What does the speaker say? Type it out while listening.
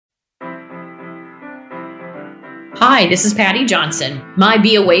Hi, this is Patty Johnson. My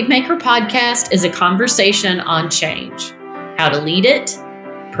Be a Wavemaker podcast is a conversation on change, how to lead it,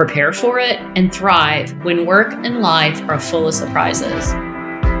 prepare for it, and thrive when work and life are full of surprises.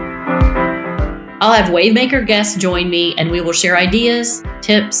 I'll have Wavemaker guests join me and we will share ideas,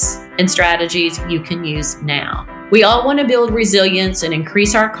 tips, and strategies you can use now. We all want to build resilience and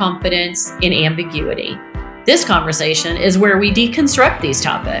increase our confidence in ambiguity. This conversation is where we deconstruct these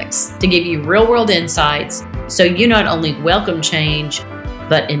topics to give you real-world insights so you not only welcome change,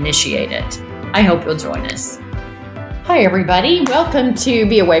 but initiate it. I hope you'll join us. Hi, everybody. Welcome to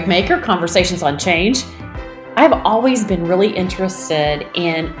Be a Wavemaker, Conversations on Change. I've always been really interested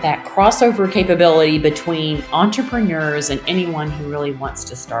in that crossover capability between entrepreneurs and anyone who really wants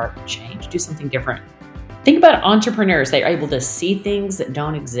to start change, do something different. Think about entrepreneurs. They are able to see things that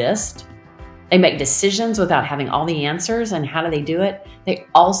don't exist. They make decisions without having all the answers. And how do they do it? They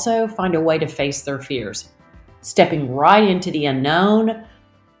also find a way to face their fears, stepping right into the unknown,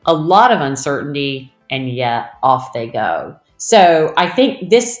 a lot of uncertainty, and yet off they go. So I think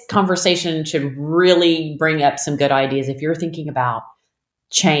this conversation should really bring up some good ideas if you're thinking about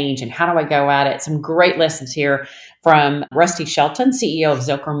change and how do I go at it. Some great lessons here from Rusty Shelton, CEO of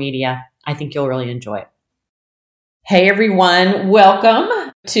Zilker Media. I think you'll really enjoy it. Hey, everyone.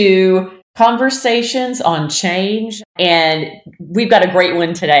 Welcome to Conversations on Change. And we've got a great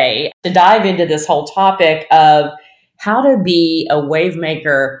one today to dive into this whole topic of how to be a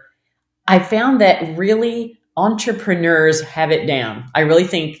wavemaker. I found that really entrepreneurs have it down. I really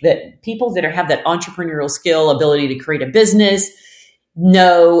think that people that have that entrepreneurial skill, ability to create a business,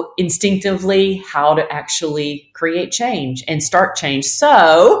 know instinctively how to actually create change and start change.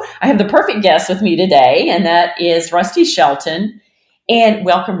 So I have the perfect guest with me today, and that is Rusty Shelton. And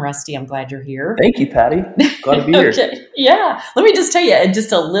welcome, Rusty. I'm glad you're here. Thank you, Patty. Glad to be here. Okay. Yeah. Let me just tell you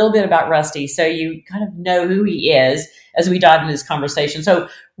just a little bit about Rusty so you kind of know who he is as we dive into this conversation. So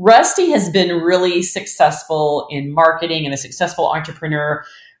Rusty has been really successful in marketing and a successful entrepreneur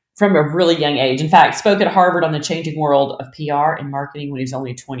from a really young age. In fact, spoke at Harvard on the changing world of PR and marketing when he was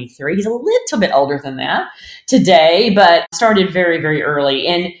only 23. He's a little bit older than that today, but started very, very early.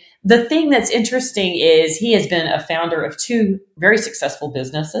 And the thing that's interesting is he has been a founder of two very successful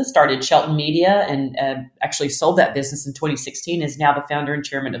businesses, started Shelton Media and actually sold that business in 2016, is now the founder and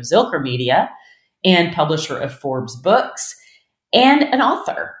chairman of Zilker Media and publisher of Forbes Books and an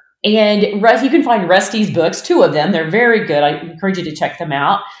author. And you can find Rusty's books, two of them. They're very good. I encourage you to check them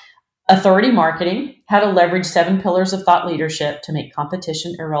out. Authority Marketing, How to Leverage 7 Pillars of Thought Leadership to Make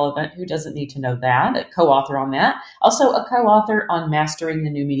Competition Irrelevant. Who doesn't need to know that? A co-author on that. Also a co-author on Mastering the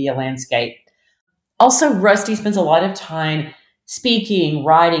New Media Landscape. Also, Rusty spends a lot of time speaking,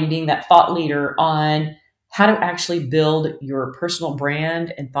 writing, being that thought leader on how to actually build your personal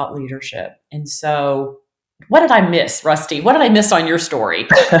brand and thought leadership. And so what did I miss, Rusty? What did I miss on your story?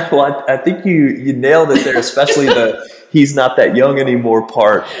 Well, I think you nailed it there, especially the he's not that young anymore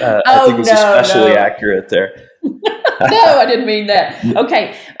part. I think it's especially accurate there. No, I didn't mean that.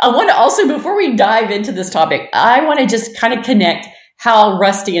 Okay. I want to also, before we dive into this topic, I want to just kind of connect how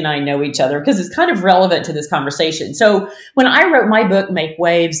Rusty and I know each other because it's kind of relevant to this conversation. So when I wrote my book, Make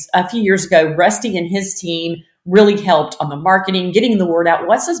Waves, a few years ago, Rusty and his team really helped on the marketing, getting the word out.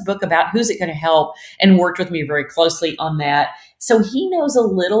 What's this book about? Who's it going to help? And worked with me very closely on that. So he knows a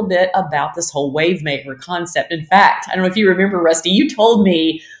little bit about this whole wavemaker concept. In fact, I don't know if you remember, Rusty, you told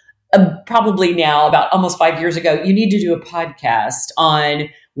me probably now about almost 5 years ago, you need to do a podcast on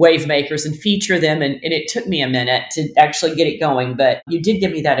wavemakers and feature them. And it took me a minute to actually get it going, but you did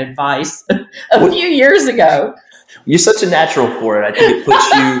give me that advice a few years ago. You're such a natural for it.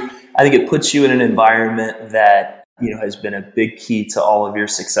 I think it puts you in an environment that, has been a big key to all of your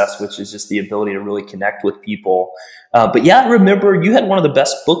success, which is just the ability to really connect with people. But yeah, I remember you had one of the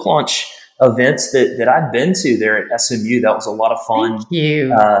best book launch events that I've been to there at SMU. That was a lot of fun. Thank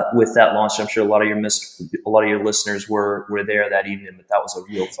you. With that launch. I'm sure a lot of your listeners were there that evening, but that was a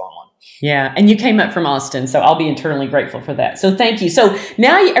real fun one. Yeah. And you came up from Austin, so I'll be eternally grateful for that. So thank you. So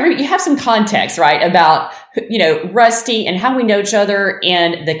now you have some context, right, about, Rusty and how we know each other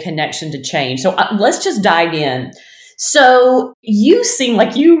and the connection to change. So let's just dive in. So you seem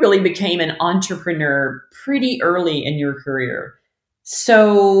like you really became an entrepreneur pretty early in your career.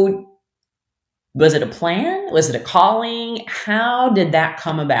 So was it a plan? Was it a calling? How did that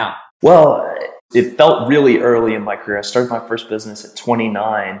come about? Well, it felt really early in my career. I started my first business at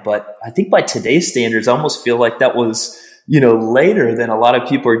 29, but I think by today's standards, I almost feel like that was, later than a lot of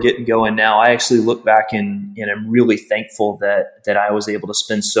people are getting going now. I actually look back and I'm really thankful that I was able to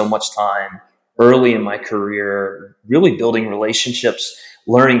spend so much time early in my career, really building relationships,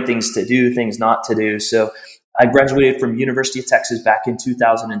 learning things to do, things not to do. So I graduated from University of Texas back in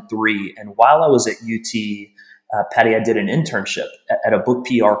 2003. And while I was at UT, Patty, I did an internship at a book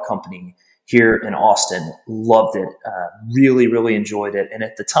PR company here in Austin. Loved it. Really, really enjoyed it. And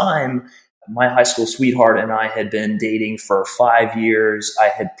at the time, my high school sweetheart and I had been dating for 5 years. I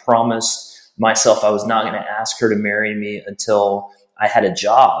had promised myself I was not going to ask her to marry me until I had a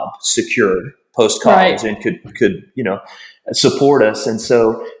job secured post-college and could support us. And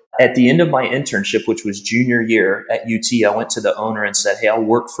so at the end of my internship, which was junior year at UT, I went to the owner and said, hey, I'll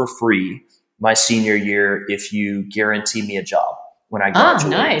work for free my senior year if you guarantee me a job when I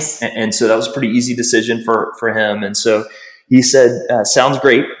graduate. Nice. And so that was a pretty easy decision for him. And so he said, sounds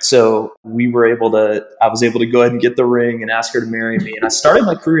great. So I was able to go ahead and get the ring and ask her to marry me. And I started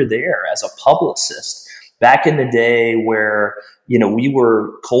my career there as a publicist back in the day where, we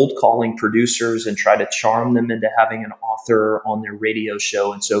were cold calling producers and try to charm them into having an author on their radio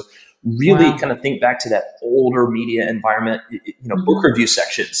show. And so really kind of think back to that older media environment, book review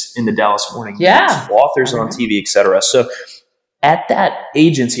sections in the Dallas Morning News, authors on TV, et cetera. So at that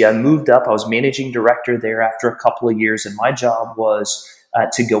agency, I moved up. I was managing director there after a couple of years. And my job was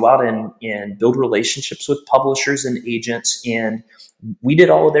to go out and build relationships with publishers and agents. And we did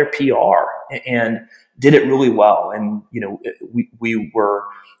all of their PR and did it really well. And, we were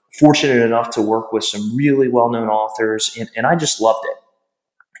fortunate enough to work with some really well-known authors. And I just loved it.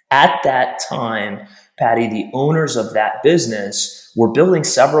 At that time, Patty, the owners of that business were building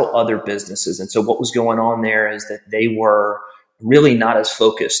several other businesses. And so what was going on there is that they were really not as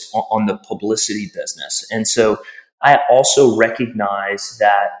focused on the publicity business. And so I also recognized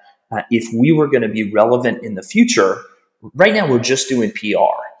that if we were going to be relevant in the future, right now we're just doing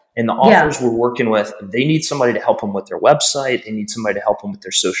PR. And the authors we're working with, they need somebody to help them with their website. They need somebody to help them with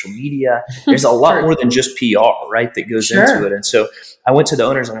their social media. There's a lot more than just PR, right, that goes into it. And so I went to the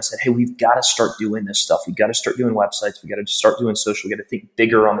owners and I said, hey, we've got to start doing this stuff. We've got to start doing websites. We've got to start doing social. We've got to think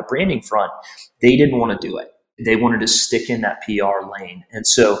bigger on the branding front. They didn't want to do it. They wanted to stick in that PR lane. And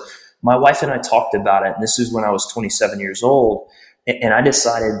so my wife and I talked about it. And this is when I was 27 years old. And I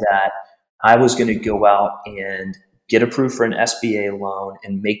decided that I was going to go out and get approved for an SBA loan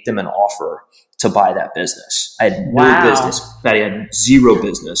and make them an offer to buy that business. I had no business. I had zero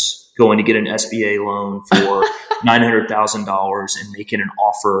business going to get an SBA loan for $900,000 and making an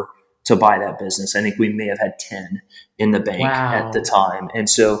offer to buy that business. I think we may have had 10 in the bank at the time. And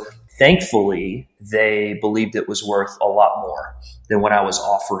so thankfully, they believed it was worth a lot more than what I was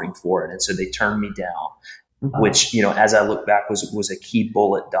offering for it. And so they turned me down. Which, as I look back, was a key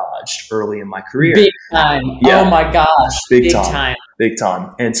bullet dodged early in my career. Big time. Yeah. Oh my gosh. Big time. Big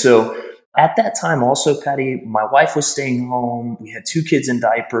time. And so at that time also, Patty, my wife was staying home. We had 2 kids in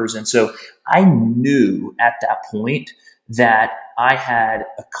diapers. And so I knew at that point that I had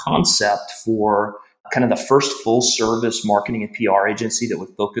a concept for kind of the first full service marketing and PR agency that would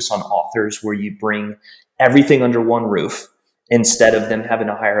focus on authors, where you bring everything under one roof instead of them having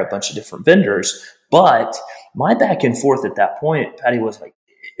to hire a bunch of different vendors. But my back and forth at that point, Patty, was like,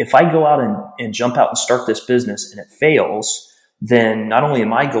 if I go out and jump out and start this business and it fails, then not only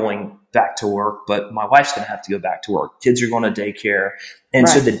am I going back to work, but my wife's going to have to go back to work. Kids are going to daycare. And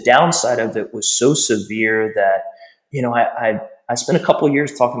so the downside of it was so severe that, I spent a couple of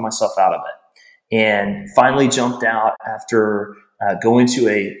years talking myself out of it, and finally jumped out after going to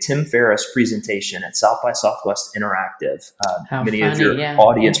a Tim Ferriss presentation at South by Southwest Interactive. Many of your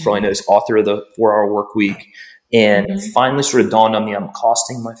audience probably knows, author of the 4-Hour Work Week. And finally sort of dawned on me, I'm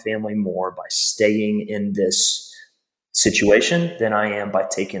costing my family more by staying in this situation than I am by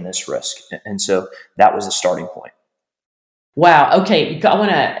taking this risk. And so that was the starting point. Wow. Okay. I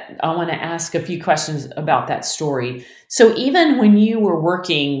want to ask a few questions about that story. So even when you were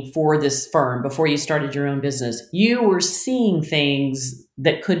working for this firm before you started your own business, you were seeing things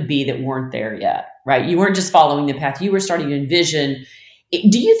that weren't there yet, right? You weren't just following the path. You were starting to envision.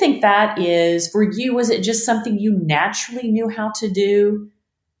 Do you think that is, for you, was it just something you naturally knew how to do?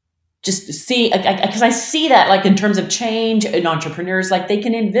 Just see, because I see that like in terms of change in entrepreneurs, like they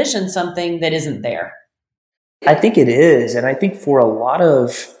can envision something that isn't there. I think it is. And I think for a lot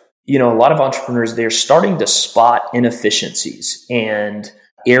of entrepreneurs, they're starting to spot inefficiencies and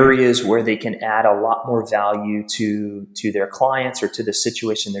areas where they can add a lot more value to their clients or to the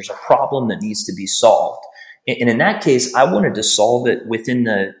situation. There's a problem that needs to be solved. And in that case, I wanted to solve it within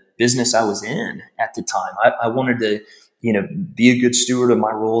the business I was in at the time. I wanted to, be a good steward of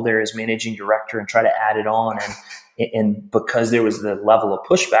my role there as managing director and try to add it on. And because there was the level of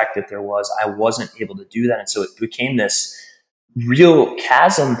pushback that there was, I wasn't able to do that. And so it became this real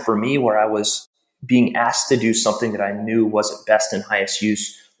chasm for me where I was being asked to do something that I knew wasn't best and highest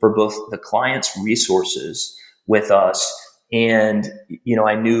use for both the client's resources with us. And,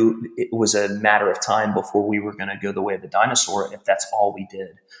 I knew it was a matter of time before we were going to go the way of the dinosaur if that's all we did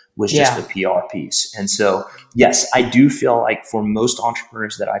was just the PR piece. And so, yes, I do feel like for most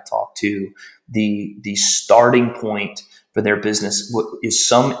entrepreneurs that I talk to, the starting point for their business is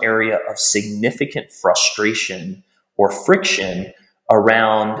some area of significant frustration or friction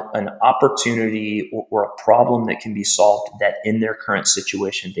around an opportunity or a problem that can be solved that in their current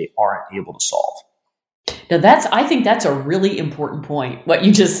situation they aren't able to solve. Now I think that's a really important point, what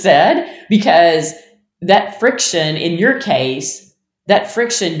you just said, because that friction in your case, that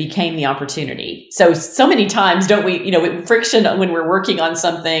friction became the opportunity. So many times don't we, friction when we're working on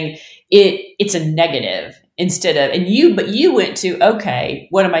something, it's a negative instead of, but you went to, okay,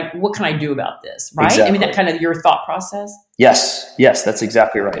 what can I do about this? Right. Exactly. I mean, that kind of your thought process. Yes, that's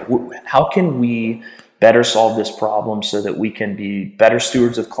exactly right. How can we better solve this problem so that we can be better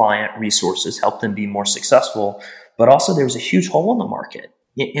stewards of client resources, help them be more successful? But also there was a huge hole in the market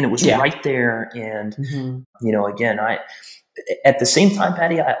and it was right there. And, again, at the same time,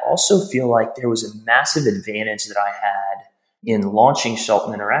 Patty, I also feel like there was a massive advantage that I had in launching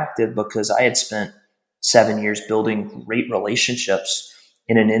Shelton Interactive because I had spent 7 years building great relationships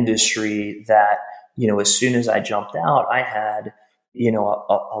in an industry that, as soon as I jumped out, I had,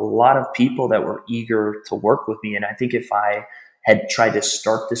 a lot of people that were eager to work with me. And I think if I had tried to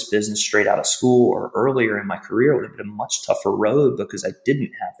start this business straight out of school or earlier in my career, it would have been a much tougher road because I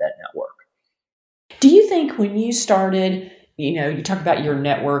didn't have that network. Do you think when you started, you talk about your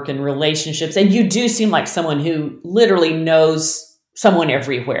network and relationships, and you do seem like someone who literally knows someone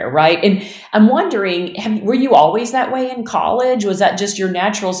everywhere, right? And I'm wondering, were you always that way in college? Was that just your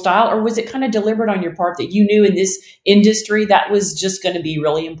natural style, or was it kind of deliberate on your part that you knew in this industry that was just going to be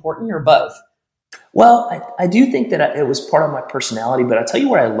really important, or both? Well, I do think that it was part of my personality, but I'll tell you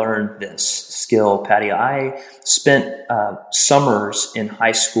where I learned this skill, Patty. I spent summers in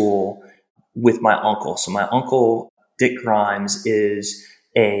high school with my uncle. So my uncle, Dick Grimes, is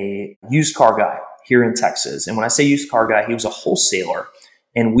a used car guy here in Texas. And when I say used car guy, he was a wholesaler.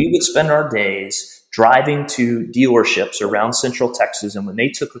 And we would spend our days driving to dealerships around Central Texas. And when they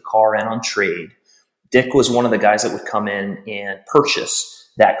took a car in on trade, Dick was one of the guys that would come in and purchase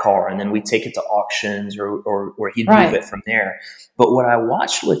that car. And then we'd take it to auctions or he'd move it from there. But what I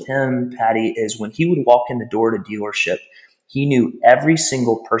watched with him, Patty, is when he would walk in the door to dealership, he knew every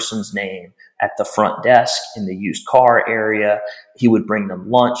single person's name at the front desk in the used car area. He would bring them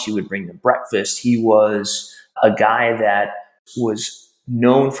lunch. He would bring them breakfast. He was a guy that was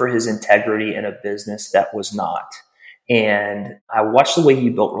known for his integrity in a business that was not. And I watched the way he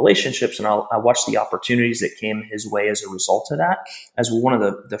built relationships, and I watched the opportunities that came his way as a result of that as one of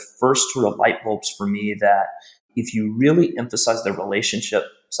the first sort of light bulbs for me that if you really emphasize the relationship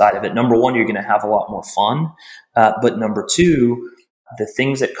side of it, number one, you're going to have a lot more fun. But number two, the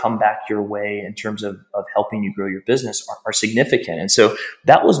things that come back your way in terms of helping you grow your business are significant. And so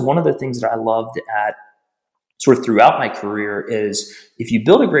that was one of the things that I loved at sort of throughout my career is if you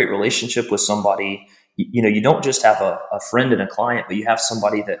build a great relationship with somebody, you don't just have a friend and a client, but you have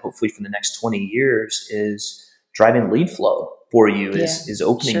somebody that hopefully for the next 20 years is driving lead flow for you, is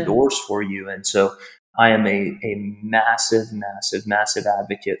opening doors for you. And so I am a massive, massive, massive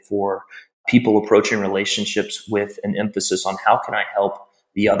advocate for people approaching relationships with an emphasis on how can I help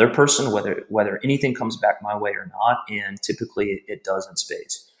the other person, whether anything comes back my way or not. And typically it does in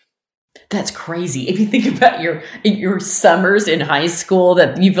spades. That's crazy. If you think about your summers in high school,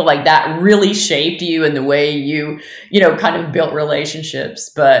 that you feel like that really shaped you in the way you kind of built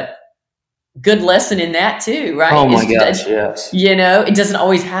relationships, but good lesson in that too, right? Oh my gosh, yes. It doesn't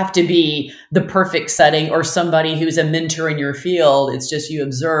always have to be the perfect setting or somebody who's a mentor in your field. It's just you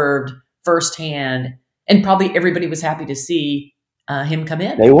observed firsthand, and probably everybody was happy to see him come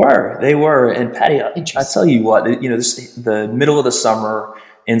in. They were. And Patty, I tell you what, the middle of the summer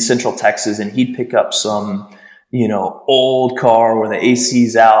in Central Texas, and he'd pick up some, old car where the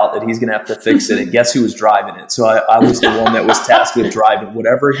AC's out that he's going to have to fix it. And guess who was driving it? So I was the one that was tasked with driving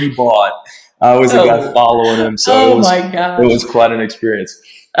whatever he bought. I was the guy following him. So it was quite an experience.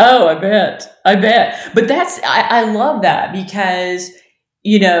 Oh, I bet. But I love that because,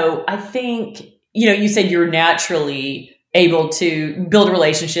 I think, you said you're naturally able to build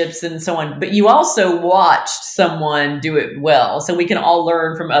relationships and so on, but you also watched someone do it well. So we can all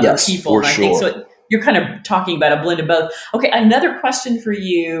learn from other people. And I think so you're kind of talking about a blend of both. Okay. Another question for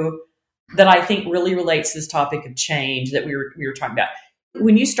you that I think really relates to this topic of change that we were talking about.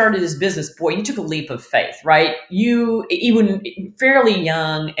 When you started this business, boy, you took a leap of faith, right? You even fairly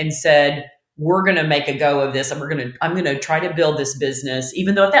young and said, we're going to make a go of this. I'm going to try to build this business,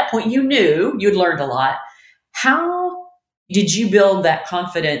 even though at that point you knew you'd learned a lot. How did you build that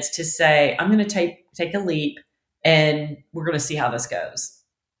confidence to say, I'm going to take a leap and we're going to see how this goes?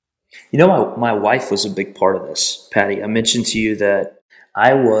 My wife was a big part of this, Patty. I mentioned to you that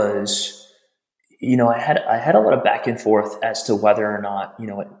I was, I had a lot of back and forth as to whether or not,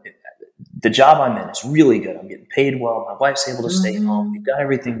 the job I'm in is really good. I'm getting paid well. My wife's able to stay home. We've got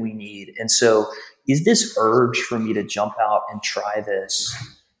everything we need. And so is this urge for me to jump out and try this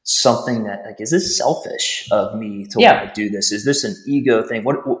something that, like, is this selfish of me to want to do this? Is this an ego thing?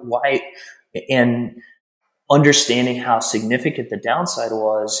 Why? And understanding how significant the downside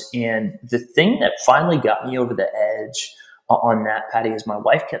was. And the thing that finally got me over the edge on that, Patty, is my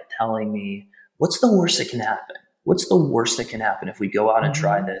wife kept telling me, what's the worst that can happen? What's the worst that can happen if we go out and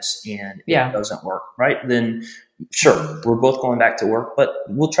try this and it doesn't work, right? Then sure, we're both going back to work, but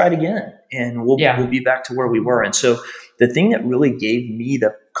we'll try it again and we'll be back to where we were. And so the thing that really gave me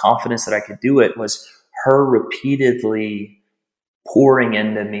the confidence that I could do it was her repeatedly pouring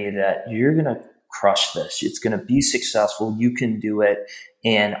into me that you're going to crush this. It's going to be successful. You can do it.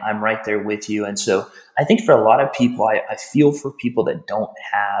 And I'm right there with you. And so I think for a lot of people, I feel for people that don't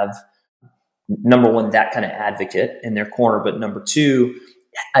have, number one, that kind of advocate in their corner. But number two,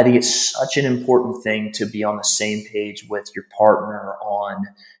 I think it's such an important thing to be on the same page with your partner on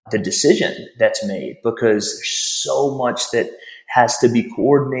the decision that's made, because there's so much that has to be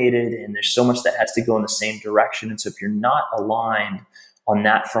coordinated and there's so much that has to go in the same direction. And so if you're not aligned on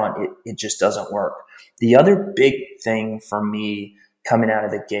that front, it just doesn't work. The other big thing for me coming out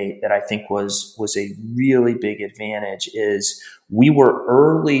of the gate that I think was a really big advantage is we were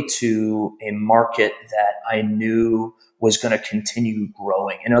early to a market that I knew was going to continue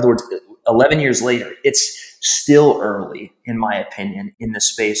growing. In other words, 11 years later, it's still early, in my opinion, in the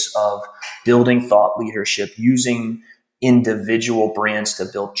space of building thought leadership, using individual brands to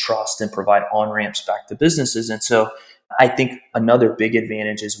build trust and provide on-ramps back to businesses. And so I think another big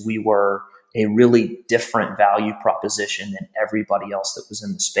advantage is we were a really different value proposition than everybody else that was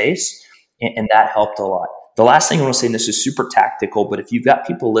in the space. And that helped a lot. The last thing I want to say, and this is super tactical, but if you've got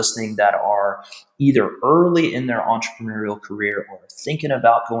people listening that are either early in their entrepreneurial career or thinking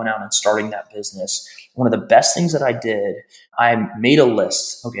about going out and starting that business, one of the best things that I did, I made a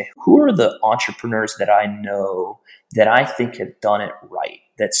list. Okay, who are the entrepreneurs that I know that I think have done it right,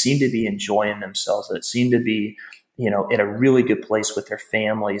 that seem to be enjoying themselves, that seem to be, in a really good place with their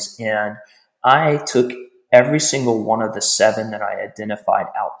families. And I took every single one of the 7 that I identified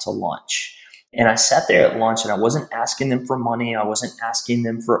out to lunch. And I sat there at lunch and I wasn't asking them for money. I wasn't asking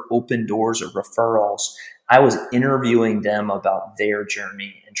them for open doors or referrals. I was interviewing them about their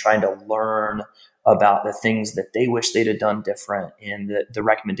journey and trying to learn about the things that they wish they'd have done different and the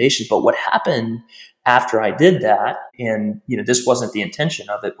recommendations. But what happened after I did that, and this wasn't the intention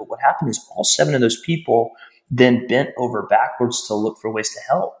of it, but what happened is all 7 of those people then bent over backwards to look for ways to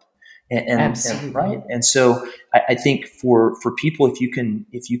help. And right. And so I think for people, if you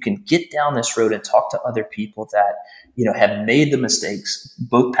can get down this road and talk to other people that, have made the mistakes,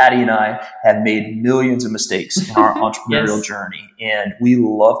 both Patty and I have made millions of mistakes in our entrepreneurial journey. And we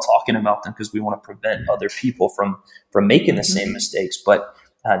love talking about them because we want to prevent other people from making the same mistakes. But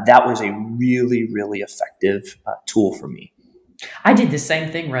that was a really, really effective tool for me. I did the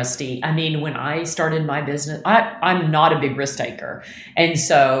same thing, Rusty. I mean, when I started my business, I'm not a big risk taker. And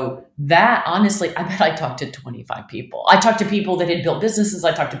so that, honestly, I bet I talked to 25 people. I talked to people that had built businesses.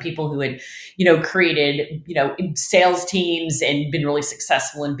 I talked to people who had, created, sales teams and been really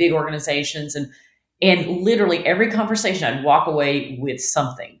successful in big organizations. And literally every conversation, I'd walk away with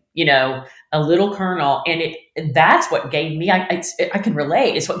something, a little kernel. And that's what gave me, I can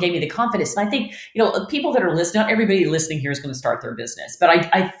relate. It's what gave me the confidence. And I think, people that are listening, not everybody listening here is going to start their business, but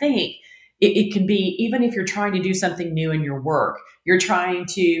I think it can be, even if you're trying to do something new in your work, you're trying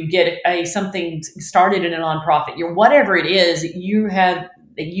to get something started in a nonprofit, whatever it is that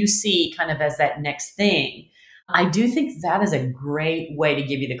you see kind of as that next thing. I do think that is a great way to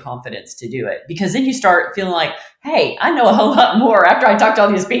give you the confidence to do it, because then you start feeling like, hey, I know a whole lot more after I talked to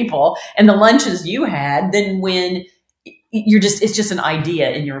all these people and the lunches you had than when it's just an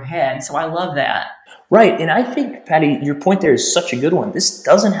idea in your head. So I love that. Right. And I think, Patty, your point there is such a good one. This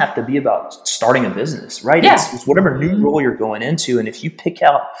doesn't have to be about starting a business, right? Yeah. It's whatever new role you're going into. And if you pick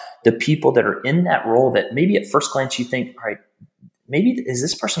out the people that are in that role that maybe at first glance you think, all right, maybe is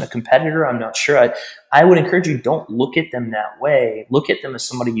this person a competitor? I'm not sure. I would encourage you, don't look at them that way. Look at them as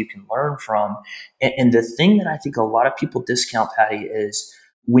somebody you can learn from. And the thing that I think a lot of people discount, Patty, is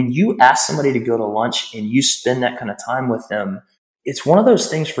when you ask somebody to go to lunch and you spend that kind of time with them, it's one of those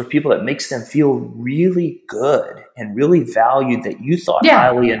things for people that makes them feel really good and really valued, that you thought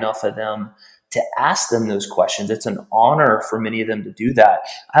highly enough of them to ask them those questions. It's an honor for many of them to do that.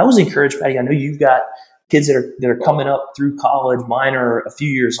 I always encourage, Patty, I know you've got kids that are coming up through college. Mine are a few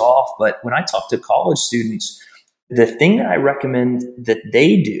years off, but when I talk to college students, the thing that I recommend that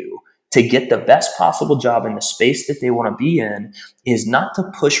they do to get the best possible job in the space that they want to be in is not to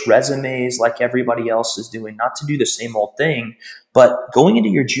push resumes like everybody else is doing, not to do the same old thing, but going into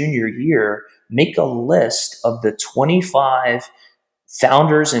your junior year, make a list of the 25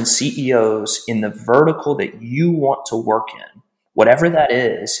 founders and CEOs in the vertical that you want to work in, whatever that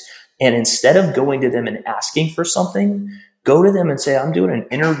is. And instead of going to them and asking for something, go to them and say, I'm doing an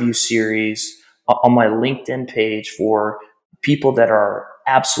interview series on my LinkedIn page for people that are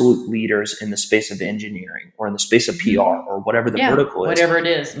absolute leaders in the space of engineering or in the space of PR or whatever the vertical is. Whatever it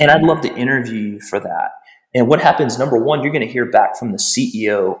is. And I'd love to interview you for that. And what happens, number one, you're going to hear back from the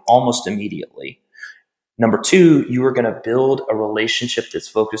CEO almost immediately. Number two, you are going to build a relationship that's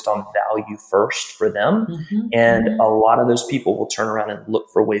focused on value first for them. And a lot of those people will turn around and look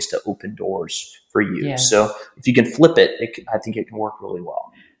for ways to open doors for you. Yes. So if you can flip it, I think it can work really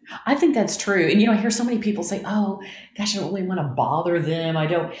well. I think that's true. And, I hear so many people say, oh, gosh, I don't really want to bother them. I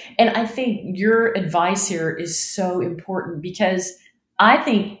don't. And I think your advice here is so important because I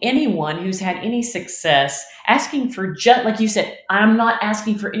think anyone who's had any success asking for just, like you said, I'm not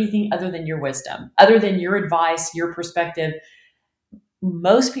asking for anything other than your wisdom, other than your advice, your perspective.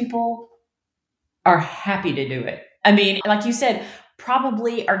 Most people are happy to do it. I mean, like you said,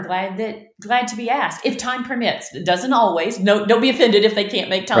 probably are glad to be asked if time permits. It doesn't always. No, don't be offended if they can't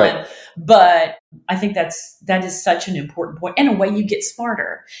make time. Right. But I think that is such an important point. In a way, you get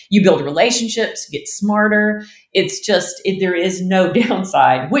smarter. You build relationships, get smarter. It's just there is no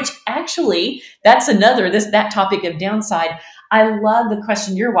downside. Which actually, that's that topic of downside. I love the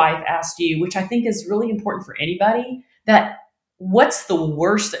question your wife asked you, which I think is really important for anybody. That what's the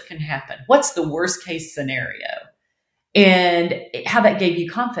worst that can happen? What's the worst case scenario? And how that gave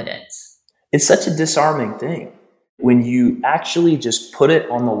you confidence. It's such a disarming thing when you actually just put it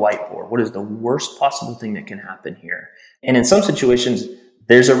on the whiteboard. What is the worst possible thing that can happen here? And in some situations,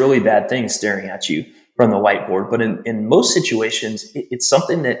 there's a really bad thing staring at you from the whiteboard. But in most situations, it's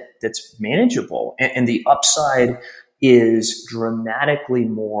something that's manageable. And the upside is dramatically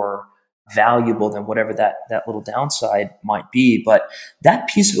more valuable than whatever that little downside might be. But that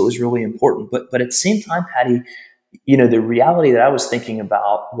piece of it was really important. But at the same time, Patty, the reality that I was thinking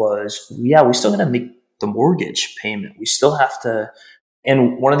about was, we still got to make the mortgage payment. We still have to.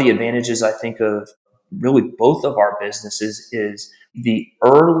 And one of the advantages I think of really both of our businesses is the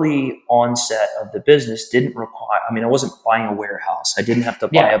early onset of the business didn't require, I wasn't buying a warehouse. I didn't have to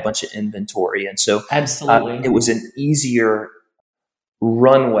buy a bunch of inventory. And so absolutely, it was an easier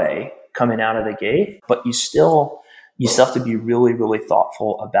runway coming out of the gate, but you still have to be really, really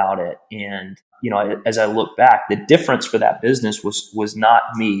thoughtful about it. And as I look back, the difference for that business was not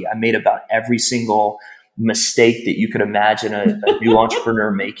me. I made about every single mistake that you could imagine a new entrepreneur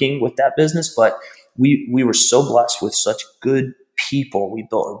making with that business. But we were so blessed with such good people. We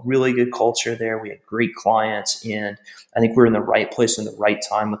built a really good culture there. We had great clients. And I think we're in the right place in the right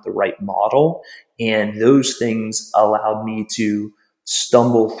time with the right model. And those things allowed me to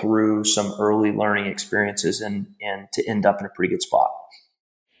stumble through some early learning experiences and to end up in a pretty good spot.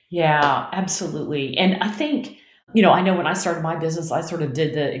 Yeah, absolutely. And I think, I know when I started my business, I sort of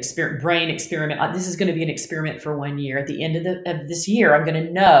did the brain experiment. This is going to be an experiment for 1 year. At the end of this year, I'm going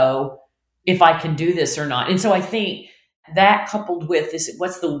to know if I can do this or not. And so I think that coupled with this,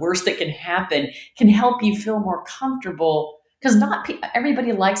 what's the worst that can happen, can help you feel more comfortable. Because not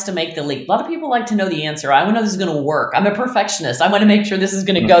everybody likes to make the leap. A lot of people like to know the answer. I want to know this is going to work. I'm a perfectionist. I want to make sure this is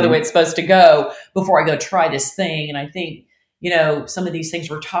going to go the way it's supposed to go before I go try this thing. And I think, some of these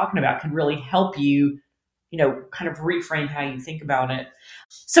things we're talking about can really help you, kind of reframe how you think about it.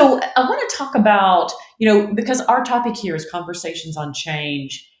 So I want to talk about, because our topic here is conversations on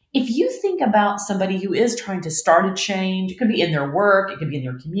change. If you think about somebody who is trying to start a change, it could be in their work, it could be in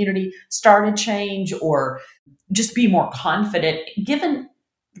their community, start a change or just be more confident, given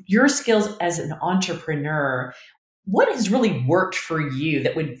your skills as an entrepreneur, what has really worked for you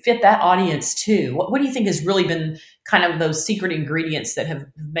that would fit that audience too? What do you think has really been kind of those secret ingredients that have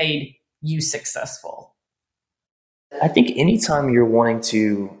made you successful? I think anytime you're wanting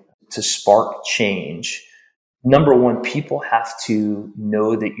to spark change, number one, people have to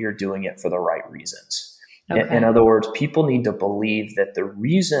know that you're doing it for the right reasons. Okay. In other words, people need to believe that the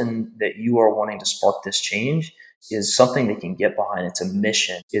reason that you are wanting to spark this change is something they can get behind. It's a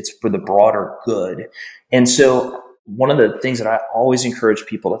mission. It's for the broader good. And so one of the things that I always encourage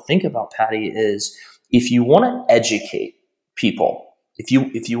people to think about, Patty, is if you want to educate people, if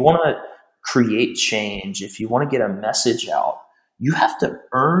you want to create change, if you want to get a message out, you have to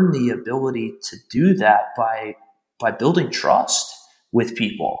earn the ability to do that by building trust with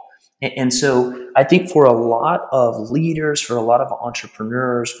people. And so I think for a lot of leaders, for a lot of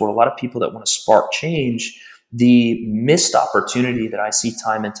entrepreneurs, for a lot of people that want to spark change, the missed opportunity that I see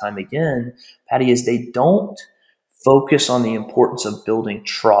time and time again, Patty, is they don't focus on the importance of building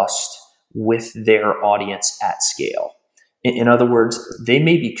trust with their audience at scale. In other words, they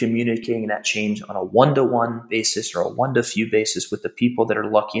may be communicating that change on a one-to-one basis or a one-to-few basis with the people that are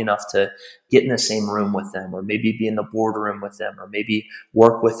lucky enough to get in the same room with them, or maybe be in the boardroom with them, or maybe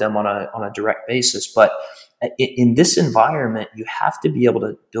work with them on a direct basis. But in this environment, you have to be able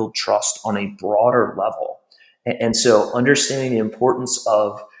to build trust on a broader level. And so understanding the importance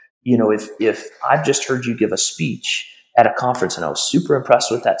of, if I've just heard you give a speech at a conference and I was super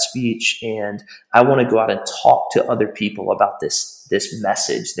impressed with that speech, and I want to go out and talk to other people about this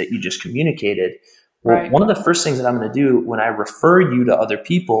message that you just communicated. Well, right. One of the first things that I'm going to do when I refer you to other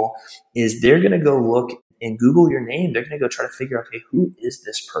people is they're going to go look and Google your name. They're going to go try to figure out, okay, who is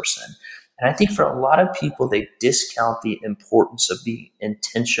this person? And I think for a lot of people, they discount the importance of being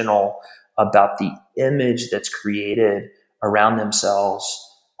intentional about the image that's created around themselves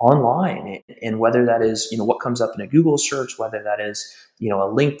online, and whether that is, what comes up in a Google search, whether that is, a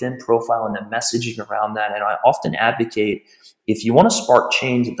LinkedIn profile and the messaging around that. And I often advocate, if you want to spark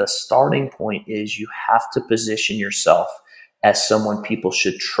change, the starting point is you have to position yourself as someone people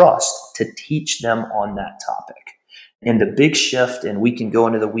should trust to teach them on that topic. And the big shift, and we can go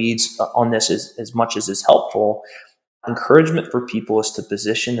into the weeds on this as much as is helpful, encouragement for people is to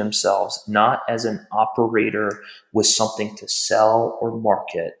position themselves not as an operator with something to sell or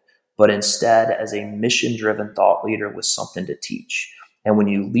market, but instead as a mission-driven thought leader with something to teach. And when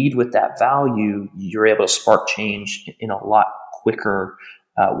you lead with that value, you're able to spark change in a lot quicker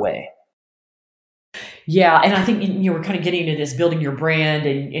way. Yeah, and I think we're kind of getting into this, building your brand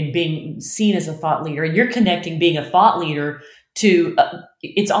and being seen as a thought leader. And you're connecting being a thought leader to,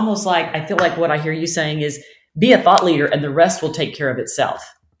 it's almost like, I feel like what I hear you saying is, be a thought leader and the rest will take care of itself.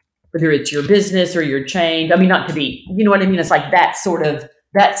 Whether it's your business or your change. I mean, not to be, you know what I mean? It's like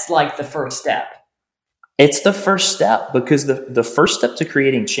that's like the first step. It's the first step, because the first step to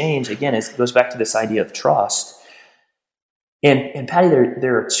creating change, again, it goes back to this idea of trust. And Patty,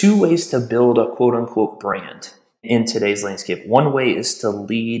 there are two ways to build a quote unquote brand in today's landscape. One way is to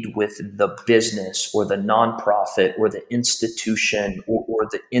lead with the business or the nonprofit or the institution or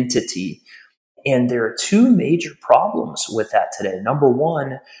the entity. And there are two major problems with that today. Number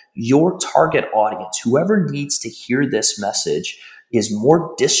one, your target audience, whoever needs to hear this message, is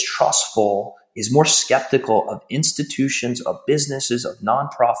more distrustful, is more skeptical of institutions, of businesses, of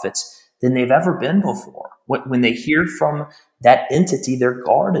nonprofits than they've ever been before. When they hear from that entity, their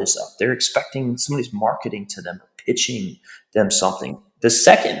guard is up. They're expecting somebody's marketing to them, pitching them something. The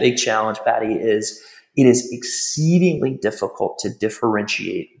second big challenge, Patty, is it is exceedingly difficult to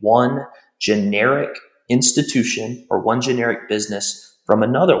differentiate one generic institution or one generic business from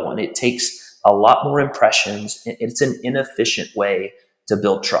another one. It takes a lot more impressions. It's an inefficient way to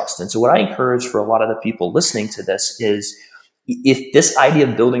build trust. And so what I encourage for a lot of the people listening to this is, if this idea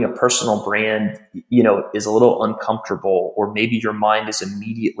of building a personal brand, is a little uncomfortable, or maybe your mind is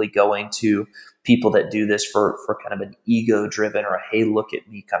immediately going to people that do this for kind of an ego-driven or a hey, look at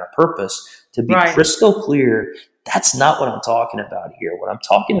me kind of purpose, to be right. Crystal clear, that's not what I'm talking about here. What I'm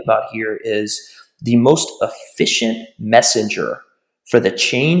talking about here is the most efficient messenger for the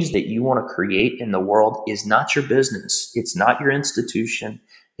change that you want to create in the world is not your business. It's not your institution.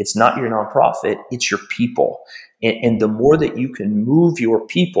 It's not your nonprofit. It's your people. And the more that you can move your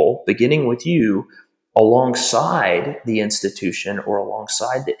people, beginning with you, alongside the institution or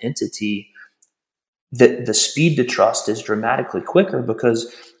alongside the entity, the speed to trust is dramatically quicker.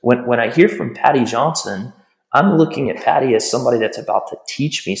 Because when I hear from Patty Johnson, I'm looking at Patty as somebody that's about to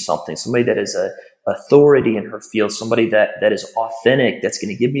teach me something, somebody that is a authority in her field, somebody that is authentic, that's going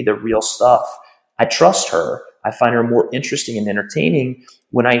to give me the real stuff. I trust her. I find her more interesting and entertaining.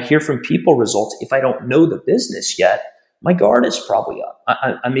 When I hear from people results, if I don't know the business yet, my guard is probably up.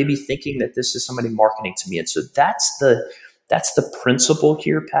 I may be thinking that this is somebody marketing to me. And so that's the principle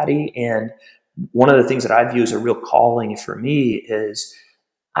here, Patty. And one of the things that I view as a real calling for me is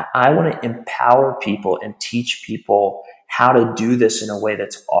I want to empower people and teach people how to do this in a way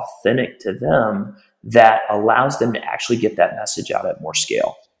that's authentic to them, that allows them to actually get that message out at more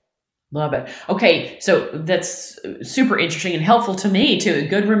scale. Love it. Okay, so that's super interesting and helpful to me too.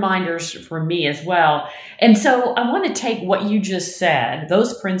 Good reminders for me as well. And so I want to take what you just said,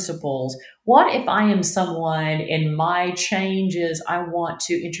 those principles, what if I am someone and my change is I want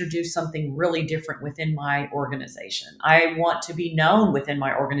to introduce something really different within my organization? I want to be known within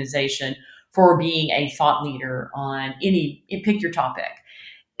my organization for being a thought leader on pick your topic.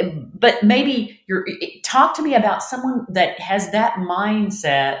 But maybe talk to me about someone that has that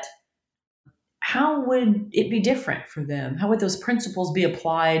mindset. How would it be different for them? How would those principles be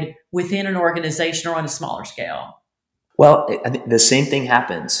applied within an organization or on a smaller scale? Well, I think the same thing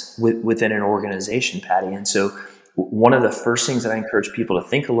happens within an organization, Patty. And so one of the first things that I encourage people to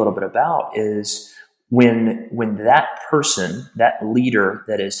think a little bit about is when that person, that leader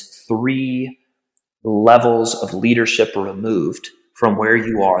that is 3 levels of leadership removed from where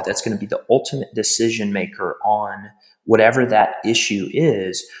you are, that's going to be the ultimate decision maker on whatever that issue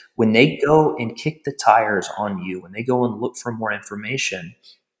is, when they go and kick the tires on you, when they go and look for more information,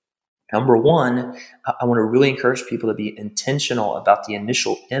 number one, I want to really encourage people to be intentional about the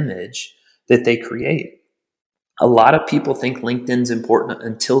initial image that they create. A lot of people think LinkedIn's important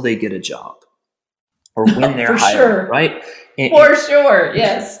until they get a job or when they're hired, sure. right? For sure,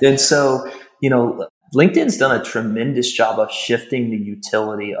 yes. And so, LinkedIn's done a tremendous job of shifting the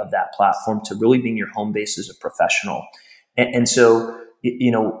utility of that platform to really being your home base as a professional. And so,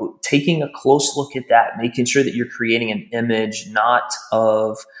 taking a close look at that, making sure that you're creating an image not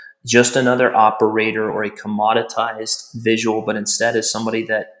of just another operator or a commoditized visual, but instead as somebody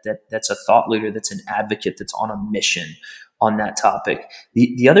that's a thought leader, that's an advocate, that's on a mission on that topic.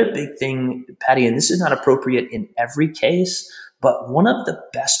 The other big thing, Patty, and this is not appropriate in every case, but one of the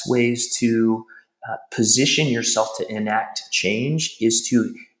best ways to position yourself to enact change is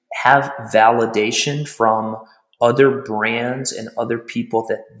to have validation from other brands and other people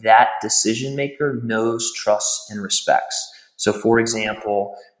that decision maker knows, trusts, and respects. So for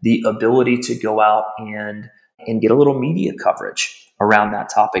example, the ability to go out and get a little media coverage around that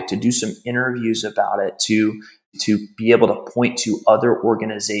topic, to do some interviews about it, to be able to point to other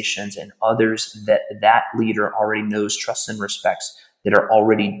organizations and others that leader already knows, trusts, and respects that are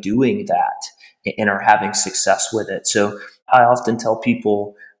already doing that and are having success with it. So I often tell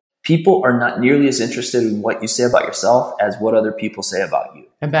people are not nearly as interested in what you say about yourself as what other people say about you.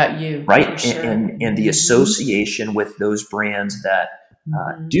 About you. Right. Sure. And the association with those brands that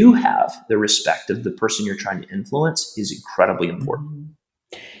do have the respect of the person you're trying to influence is incredibly important.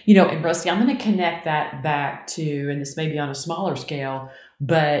 And Rusty, I'm going to connect that back to, and this may be on a smaller scale,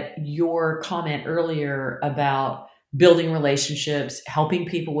 but your comment earlier about building relationships, helping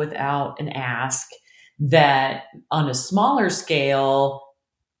people without an ask, that on a smaller scale,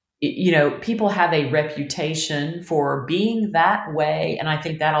 people have a reputation for being that way. And I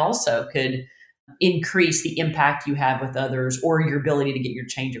think that also could increase the impact you have with others or your ability to get your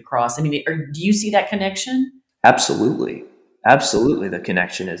change across. I mean, do you see that connection? Absolutely. Absolutely. The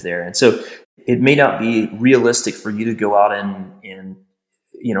connection is there. And so it may not be realistic for you to go out and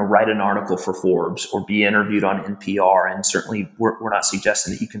write an article for Forbes or be interviewed on NPR. And certainly we're not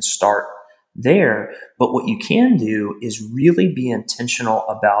suggesting that you can start there. But what you can do is really be intentional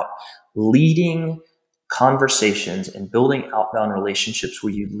about leading conversations and building outbound relationships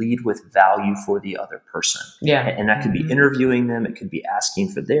where you lead with value for the other person. Yeah. And that could be interviewing them. It could be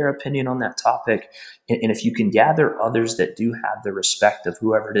asking for their opinion on that topic. And if you can gather others that do have the respect of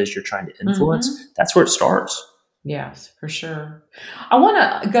whoever it is you're trying to influence, that's where it starts. Yes, for sure. I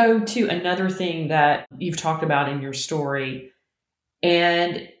want to go to another thing that you've talked about in your story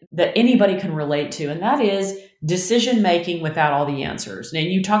and that anybody can relate to, and that is decision making without all the answers. Now,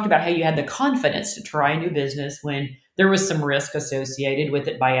 you talked about how you had the confidence to try a new business when there was some risk associated with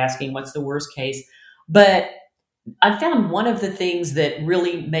it by asking what's the worst case. But I found one of the things that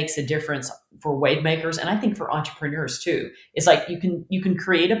really makes a difference for wave makers, and I think for entrepreneurs too, is like you can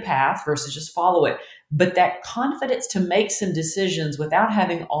create a path versus just follow it. But that confidence to make some decisions without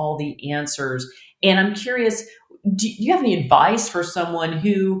having all the answers. And I'm curious, do you have any advice for someone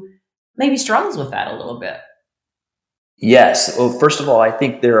who maybe struggles with that a little bit? Yes. Well, first of all, I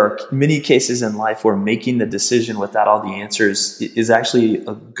think there are many cases in life where making the decision without all the answers is actually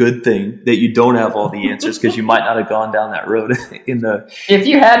a good thing, that you don't have all the answers, because you might not have gone down that road if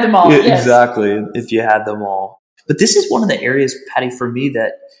you had them all. Yes. Exactly. If you had them all. But this is one of the areas, Patty, for me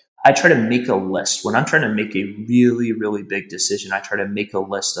that I try to make a list. When I'm trying to make a really, really big decision, I try to make a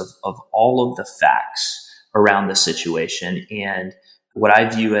list of all of the facts around the situation and what I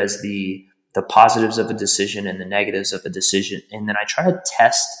view as the positives of a decision and the negatives of a decision. And then I try to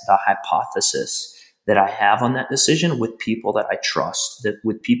test the hypothesis that I have on that decision with people that I trust,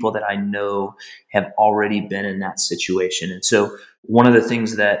 with people that I know have already been in that situation. And so one of the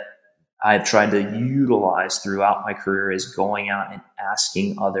things that I've tried to utilize throughout my career is going out and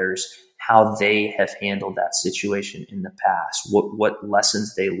asking others, how they have handled that situation in the past, what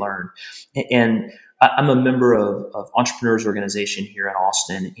lessons they learned. And I'm a member of Entrepreneurs Organization here in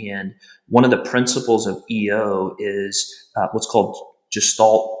Austin, and one of the principles of EO is what's called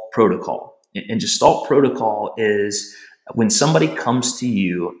Gestalt Protocol. And Gestalt Protocol is when somebody comes to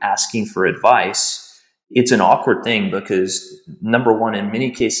you asking for advice, it's an awkward thing because, number one, in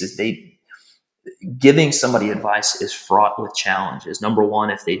many cases, giving somebody advice is fraught with challenges. Number one,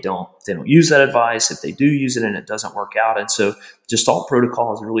 if they don't use that advice, if they do use it and it doesn't work out. And so Gestalt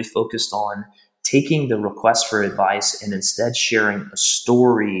Protocol is really focused on taking the request for advice and instead sharing a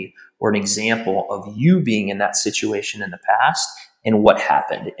story or an example of you being in that situation in the past and what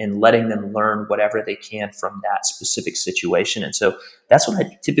happened, and letting them learn whatever they can from that specific situation. And so that's what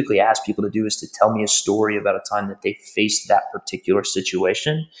I typically ask people to do, is to tell me a story about a time that they faced that particular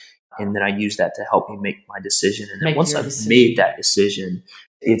situation. And then I use that to help me make my decision. And then once I've made that decision,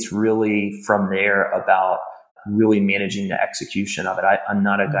 it's really from there about really managing the execution of it. I'm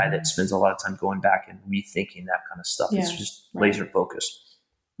not a guy that spends a lot of time going back and rethinking that kind of stuff. Yeah, it's just laser focused.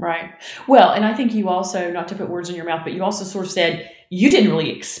 Right. Well, and I think you also, not to put words in your mouth, but you also sort of said you didn't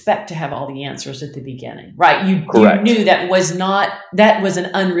really expect to have all the answers at the beginning, right? You knew that was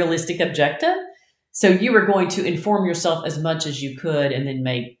an unrealistic objective. So you were going to inform yourself as much as you could and then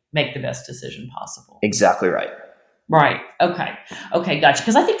make the best decision possible. Exactly right. Right. Okay, gotcha.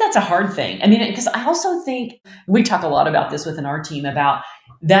 Because I think that's a hard thing. I mean, because I also think we talk a lot about this within our team, about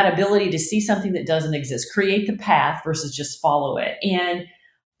that ability to see something that doesn't exist, create the path versus just follow it. And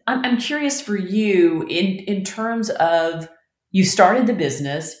I'm curious for you in terms of, you started the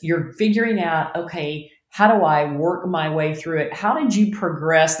business, you're figuring out, okay, how do I work my way through it? How did you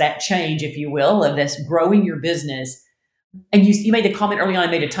progress that change, if you will, of this growing your business? And you made the comment early on,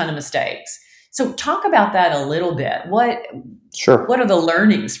 I made a ton of mistakes. So talk about that a little bit. What are the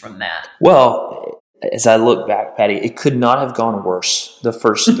learnings from that? Well, as I look back, Patty, it could not have gone worse the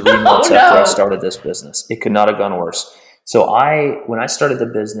first 3 months after I started this business. It could not have gone worse. So when I started the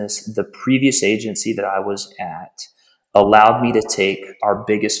business, the previous agency that I was at allowed me to take our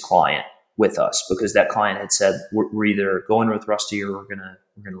biggest client with us, because that client had said, we're either going with Rusty or we're gonna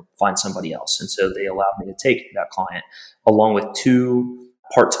find somebody else. And so they allowed me to take that client along with 2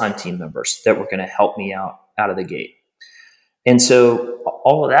 part-time team members that were going to help me out of the gate. And so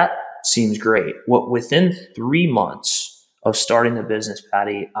all of that seems great. Within 3 months of starting the business,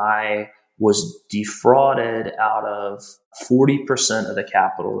 Patty, I was defrauded out of 40% of the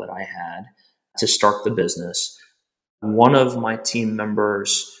capital that I had to start the business. One of my team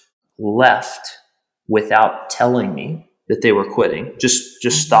members left without telling me that they were quitting, just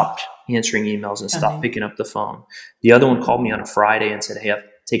stopped answering emails and stopped picking up the phone. The other one called me on a Friday and said, "Hey, I've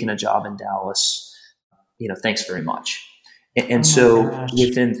taken a job in Dallas. Thanks very much." And so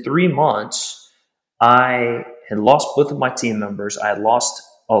within 3 months, I had lost both of my team members. I had lost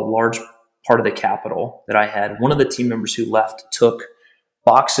a large part of the capital that I had. One of the team members who left took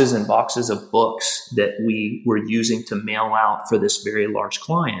boxes and boxes of books that we were using to mail out for this very large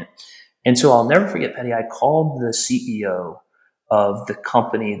client. And so I'll never forget, Patty, I called the CEO of the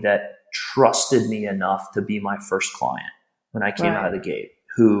company that trusted me enough to be my first client when I came out of the gate,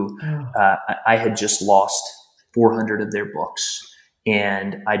 who I had just lost 400 of their books,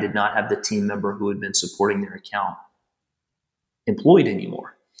 and I did not have the team member who had been supporting their account employed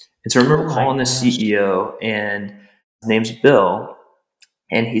anymore. And so I remember calling the CEO, and his name's Bill,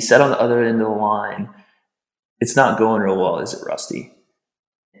 and he said on the other end of the line, "It's not going real well, is it, Rusty?"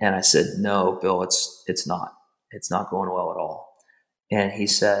 And I said, "No, Bill, it's not. It's not going well at all." And he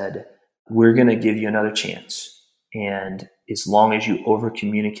said, "We're going to give you another chance. And as long as you over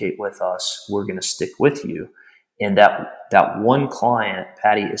communicate with us, we're going to stick with you." And that one client,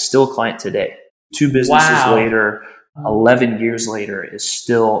 Patty, is still a client today. 2 businesses later, 11 years later, is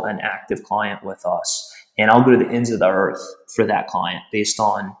still an active client with us. And I'll go to the ends of the earth for that client based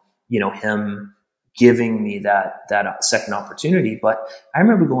on, him giving me that second opportunity. But I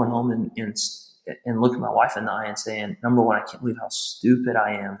remember going home and looking my wife in the eye and saying, number one, I can't believe how stupid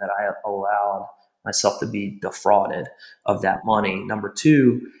I am that I allowed myself to be defrauded of that money. Number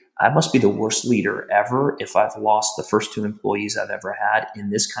two, I must be the worst leader ever if I've lost the first 2 employees I've ever had in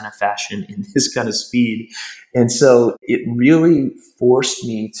this kind of fashion, in this kind of speed. And so it really forced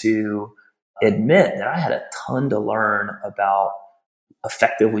me to admit that I had a ton to learn about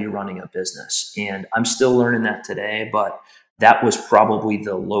effectively running a business. And I'm still learning that today, but that was probably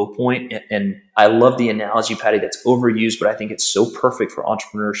the low point. And I love the analogy, Patty, that's overused, but I think it's so perfect for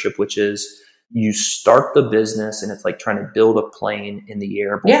entrepreneurship, which is you start the business and it's like trying to build a plane in the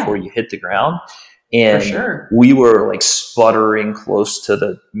air before you hit the ground. And for sure. we were like sputtering close to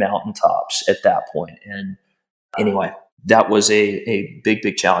the mountaintops at that point. And anyway, that was a big,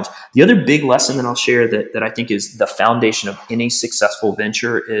 big challenge. The other big lesson that I'll share that I think is the foundation of any successful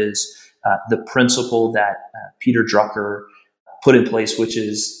venture is the principle that Peter Drucker put in place, which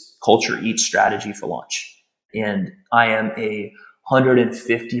is culture eats strategy for lunch. And I am a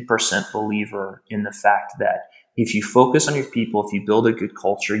 150% believer in the fact that if you focus on your people, if you build a good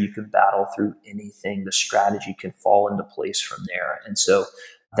culture, you can battle through anything. The strategy can fall into place from there. And so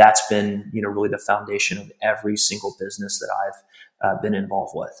that's been, really the foundation of every single business that I've been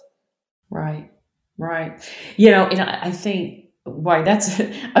involved with. Right. And I think, why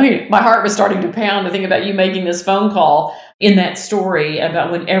my heart was starting to pound to think about you making this phone call in that story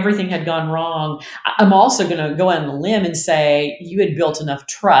about when everything had gone wrong. I'm also going to go out on a limb and say you had built enough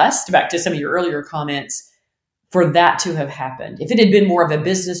trust, back to some of your earlier comments, for that to have happened. If it had been more of a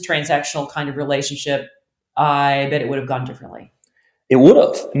business transactional kind of relationship, I bet it would have gone differently. It would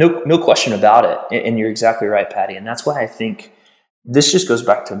have, no question about it. And you're exactly right, Patty. And that's why I think this just goes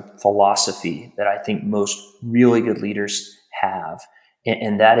back to philosophy that I think most really good leaders have.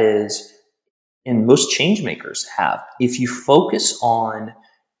 And that is, and most change makers have. If you focus on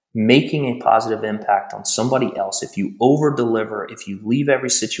making a positive impact on somebody else, if you over deliver, if you leave every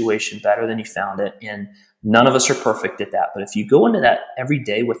situation better than you found it, and none of us are perfect at that, but if you go into that every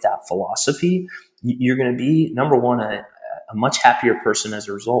day with that philosophy, you're going to be, number one, a much happier person as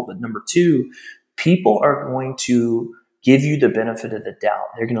a result. But number two, people are going to give you the benefit of the doubt.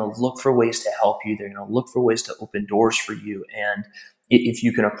 They're going to look for ways to help you. They're going to look for ways to open doors for you. And if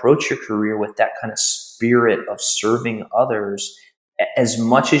you can approach your career with that kind of spirit of serving others as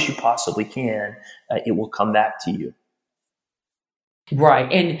much as you possibly can, it will come back to you.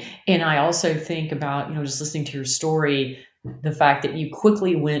 Right. And I also think about, just listening to your story, the fact that you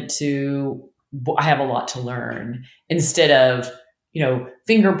quickly went to, I have a lot to learn, instead of,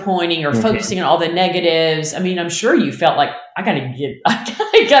 finger pointing or focusing on all the negatives. I mean, I'm sure you felt like I gotta hit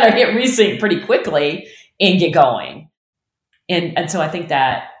resync pretty quickly and get going. And so I think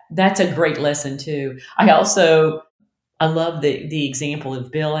that's a great lesson too. I love the example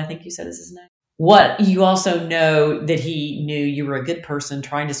of Bill, I think you said is his name. What you also know that he knew you were a good person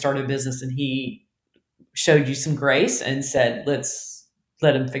trying to start a business, and he showed you some grace and said, let's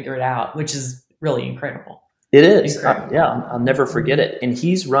let him figure it out, which is really incredible. It is. I'll never forget it. And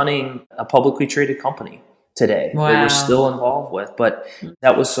he's running a publicly traded company today that we're still involved with. But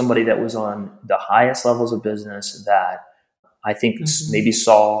that was somebody that was on the highest levels of business that I think maybe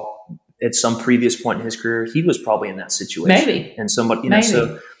saw at some previous point in his career, he was probably in that situation. Maybe. And somebody,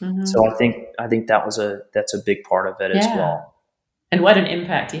 so I think that's a big part of it as well. And what an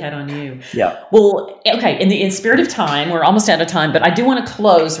impact he had on you. Yeah. Well, okay. In spirit of time, we're almost out of time, but I do want to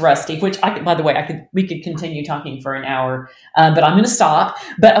close, Rusty, which by the way, we could continue talking for an hour, but I'm going to stop.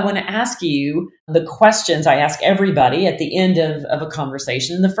 But I want to ask you the questions I ask everybody at the end of a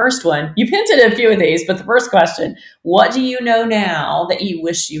conversation. And the first one, you've hinted at a few of these, but the first question, what do you know now that you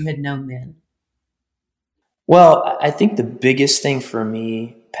wish you had known then? Well, I think the biggest thing for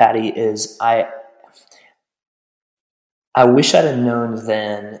me, Patty, is I wish I'd have known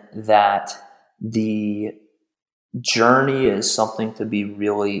then that the journey is something to be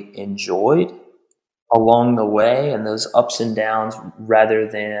really enjoyed along the way, and those ups and downs, rather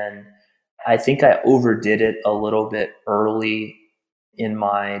than, I think I overdid it a little bit early in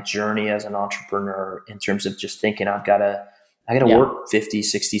my journey as an entrepreneur in terms of just thinking I got to work 50,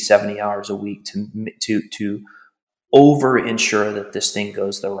 60, 70 hours a week to over ensure that this thing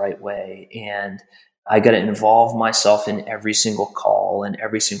goes the right way. And I got to involve myself in every single call and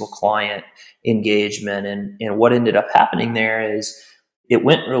every single client engagement. And what ended up happening there is it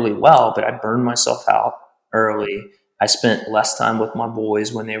went really well, but I burned myself out early. I spent less time with my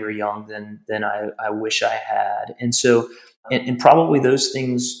boys when they were young than I wish I had. And so, and probably those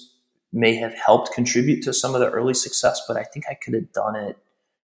things may have helped contribute to some of the early success, but I think I could have done it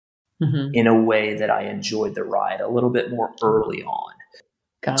in a way that I enjoyed the ride a little bit more early on.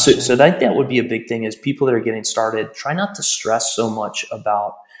 Gotcha. So that would be a big thing, is people that are getting started, try not to stress so much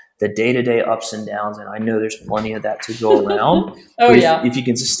about the day-to-day ups and downs. And I know there's plenty of that to go around. If you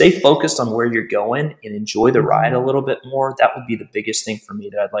can just stay focused on where you're going and enjoy the ride a little bit more, that would be the biggest thing for me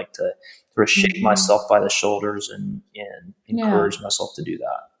that I'd like to sort of shake myself by the shoulders and encourage myself to do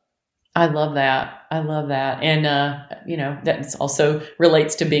that. I love that. And, that also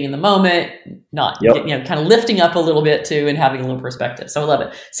relates to being in the moment, not, kind of lifting up a little bit too, and having a little perspective. So I love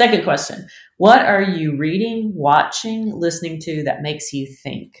it. Second question. What are you reading, watching, listening to that makes you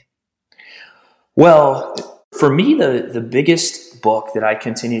think? Well, for me, the biggest book that I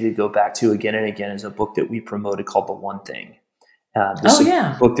continue to go back to again and again is a book that we promoted called The One Thing. This is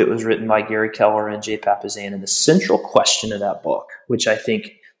a book that was written by Gary Keller and Jay Papasan. And the central question of that book, which I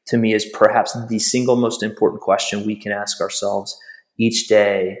think to me is perhaps the single most important question we can ask ourselves each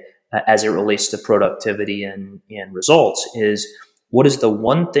day as it relates to productivity and results, is what is the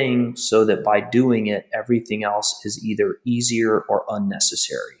one thing so that by doing it, everything else is either easier or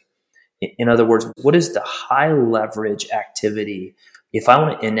unnecessary? In other words, what is the high leverage activity? If I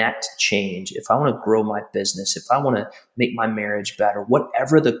want to enact change, if I want to grow my business, if I want to make my marriage better,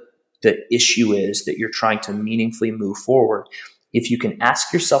 whatever the issue is that you're trying to meaningfully move forward, if you can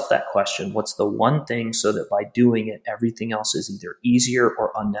ask yourself that question, what's the one thing so that by doing it, everything else is either easier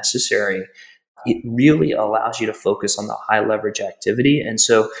or unnecessary, it really allows you to focus on the high leverage activity. And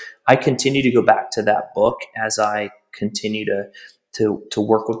so I continue to go back to that book as I continue to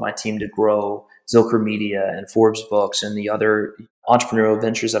work with my team to grow Zilker Media and Forbes Books and the other entrepreneurial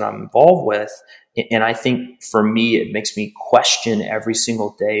ventures that I'm involved with. And I think for me, it makes me question every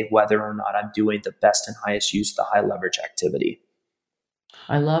single day whether or not I'm doing the best and highest use of the high leverage activity.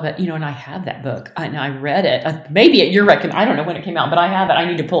 I love it. And I have that book. I read it. Maybe at your I don't know when it came out, but I have it. I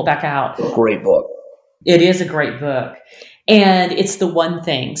need to pull it back out. Great book. It is a great book. And it's The One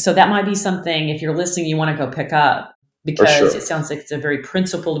Thing. So that might be something, if you're listening, you want to go pick up, because it sounds like it's a very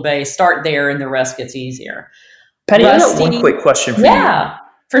principled base. Start there and the rest gets easier. Patty, I have one quick question for you. Yeah,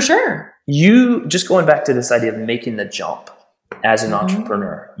 for sure. You, just going back to this idea of making the jump as an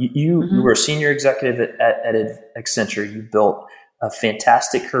entrepreneur, you were a senior executive at Accenture. You built a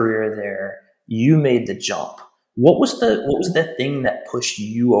fantastic career there. You made the jump. What was the thing that pushed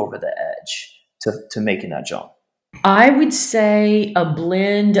you over the edge to making that jump? I would say a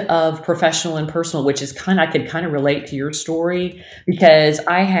blend of professional and personal, which is I could kind of relate to your story, because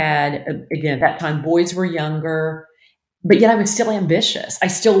I had, again, at that time, boys were younger, but yet I was still ambitious. I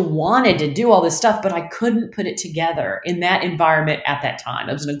still wanted to do all this stuff, but I couldn't put it together in that environment at that time.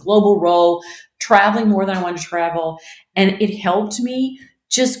 I was in a global role, traveling more than I wanted to travel. And it helped me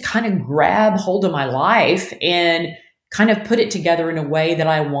just kind of grab hold of my life and kind of put it together in a way that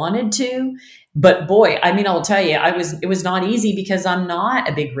I wanted to. But boy, I'll tell you, it was not easy, because I'm not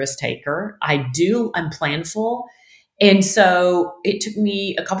a big risk taker. I'm planful. And so it took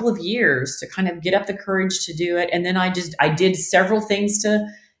me a couple of years to kind of get up the courage to do it. And then I did several things to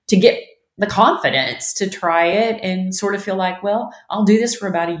get the confidence to try it and sort of feel like, well, I'll do this for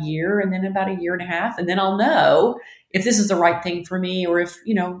about a year, and then about a year and a half. And then I'll know if this is the right thing for me, or if,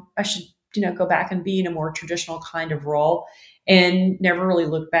 I should, go back and be in a more traditional kind of role, and never really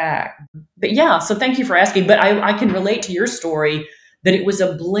look back. But yeah, so thank you for asking. But I can relate to your story, that it was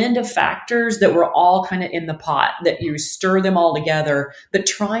a blend of factors that were all kind of in the pot, that you stir them all together, but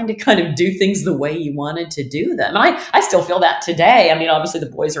trying to kind of do things the way you wanted to do them. And I still feel that today. Obviously the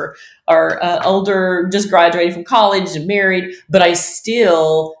boys are older, just graduated from college and married, but I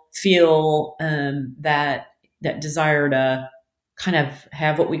still feel that desire to kind of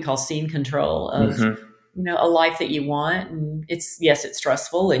have what we call scene control of, a life that you want. And it's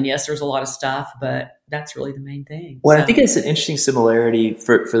stressful, and yes, there's a lot of stuff, but that's really the main thing. Well, I think it's an interesting similarity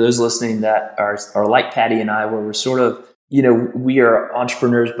for those listening that are like Patty and I, where we're sort of, we are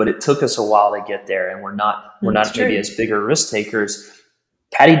entrepreneurs, but it took us a while to get there, and we're not maybe as bigger risk takers.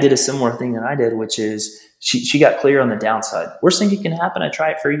 Patty did a similar thing that I did, which is she got clear on the downside. Worst thing that can happen, I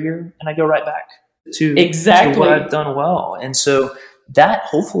try it for a year and I go right back to what I've done well. And so that,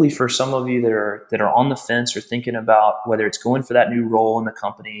 hopefully for some of you that are on the fence or thinking about whether it's going for that new role in the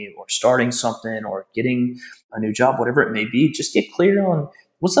company or starting something or getting a new job, whatever it may be, just get clear on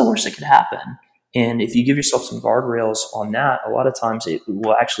what's the worst that could happen. And if you give yourself some guardrails on that, a lot of times it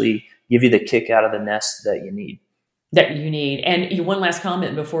will actually give you the kick out of the nest that you need. And one last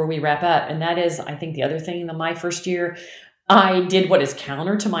comment before we wrap up. And that is, I think the other thing in my first year, I did what is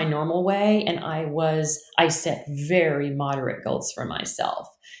counter to my normal way. And I set very moderate goals for myself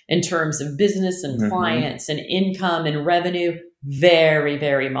in terms of business and clients and income and revenue, very,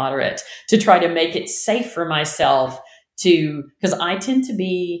 very moderate, to try to make it safe for myself because I tend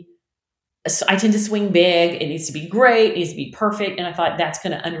to swing big. It needs to be great. It needs to be perfect. And I thought that's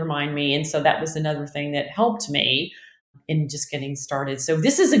going to undermine me. And so that was another thing that helped me in just getting started. So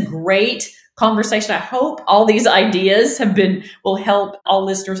this is a great conversation. I hope all these ideas will help all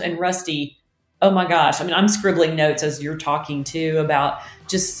listeners. And Rusty, oh my gosh, I'm scribbling notes as you're talking too about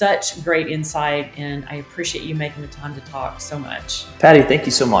just such great insight. And I appreciate you making the time to talk so much. Patty, thank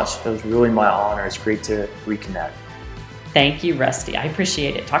you so much. It was really my honor. It's great to reconnect. Thank you, Rusty. I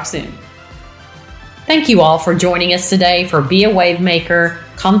appreciate it. Talk soon. Thank you all for joining us today for Be a Wavemaker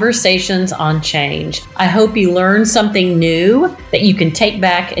Conversations on Change. I hope you learned something new that you can take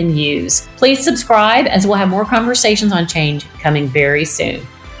back and use. Please subscribe, as we'll have more conversations on change coming very soon.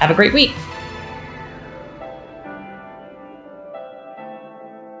 Have a great week.